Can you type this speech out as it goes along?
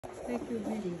take your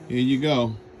video. Here you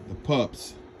go. The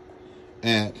pups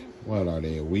at, what are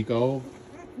they, a week old?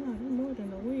 No, they're more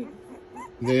than a week.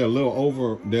 They're a little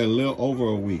over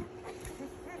a week.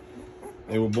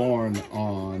 They were born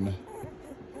on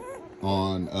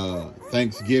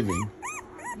Thanksgiving.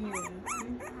 Yeah.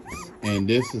 And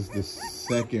this is the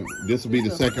second, this will be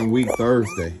the second week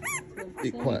Thursday.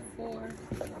 Be quiet.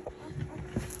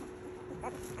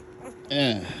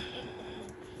 Yeah.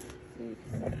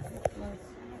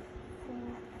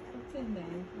 10 days.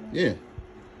 Yeah.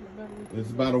 It's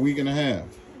about a week and a half.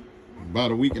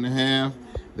 About a week and a half.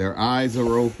 Their eyes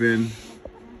are open.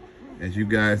 As you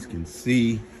guys can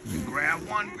see. Let me grab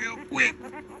one real quick.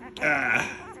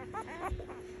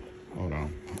 Hold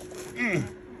on.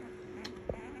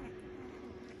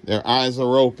 Their eyes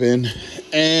are open.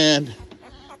 And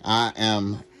I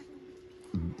am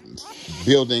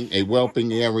building a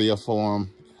whelping area for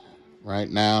them right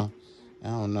now. I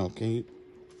don't know. Can you?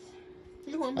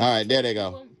 All right, there they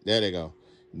go. There they go.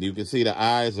 You can see the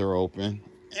eyes are open.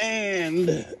 And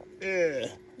Where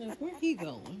he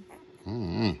going?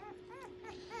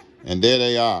 And there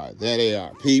they are. There they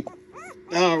are. Peep.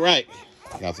 All right.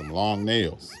 Got some long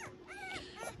nails.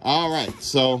 All right.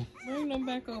 So Bring them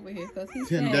back over here because he's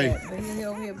 10 sad, days. but he's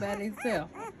over here by himself.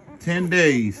 10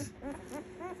 days.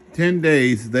 10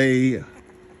 days. They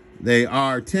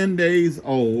are 10 days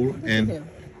old. Look And at him.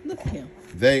 Look at him.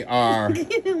 they are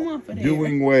Get him off of there.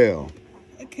 doing well.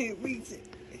 I can't reach it.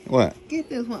 What? Get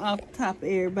this one off the top of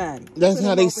everybody. That's Put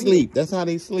how him they over sleep. here. That's how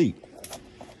they sleep.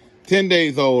 10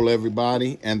 days old,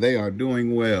 everybody, and they are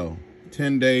doing well.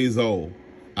 10 days old.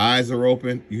 Eyes are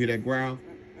open. You hear that growl?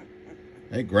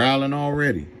 They growling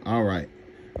already. All right.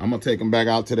 I'm going to take them back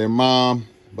out to their mom,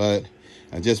 but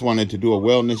I just wanted to do a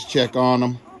wellness check on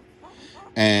them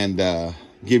and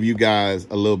give you guys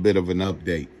a little bit of an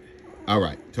update. All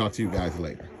right. Talk to you guys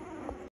later.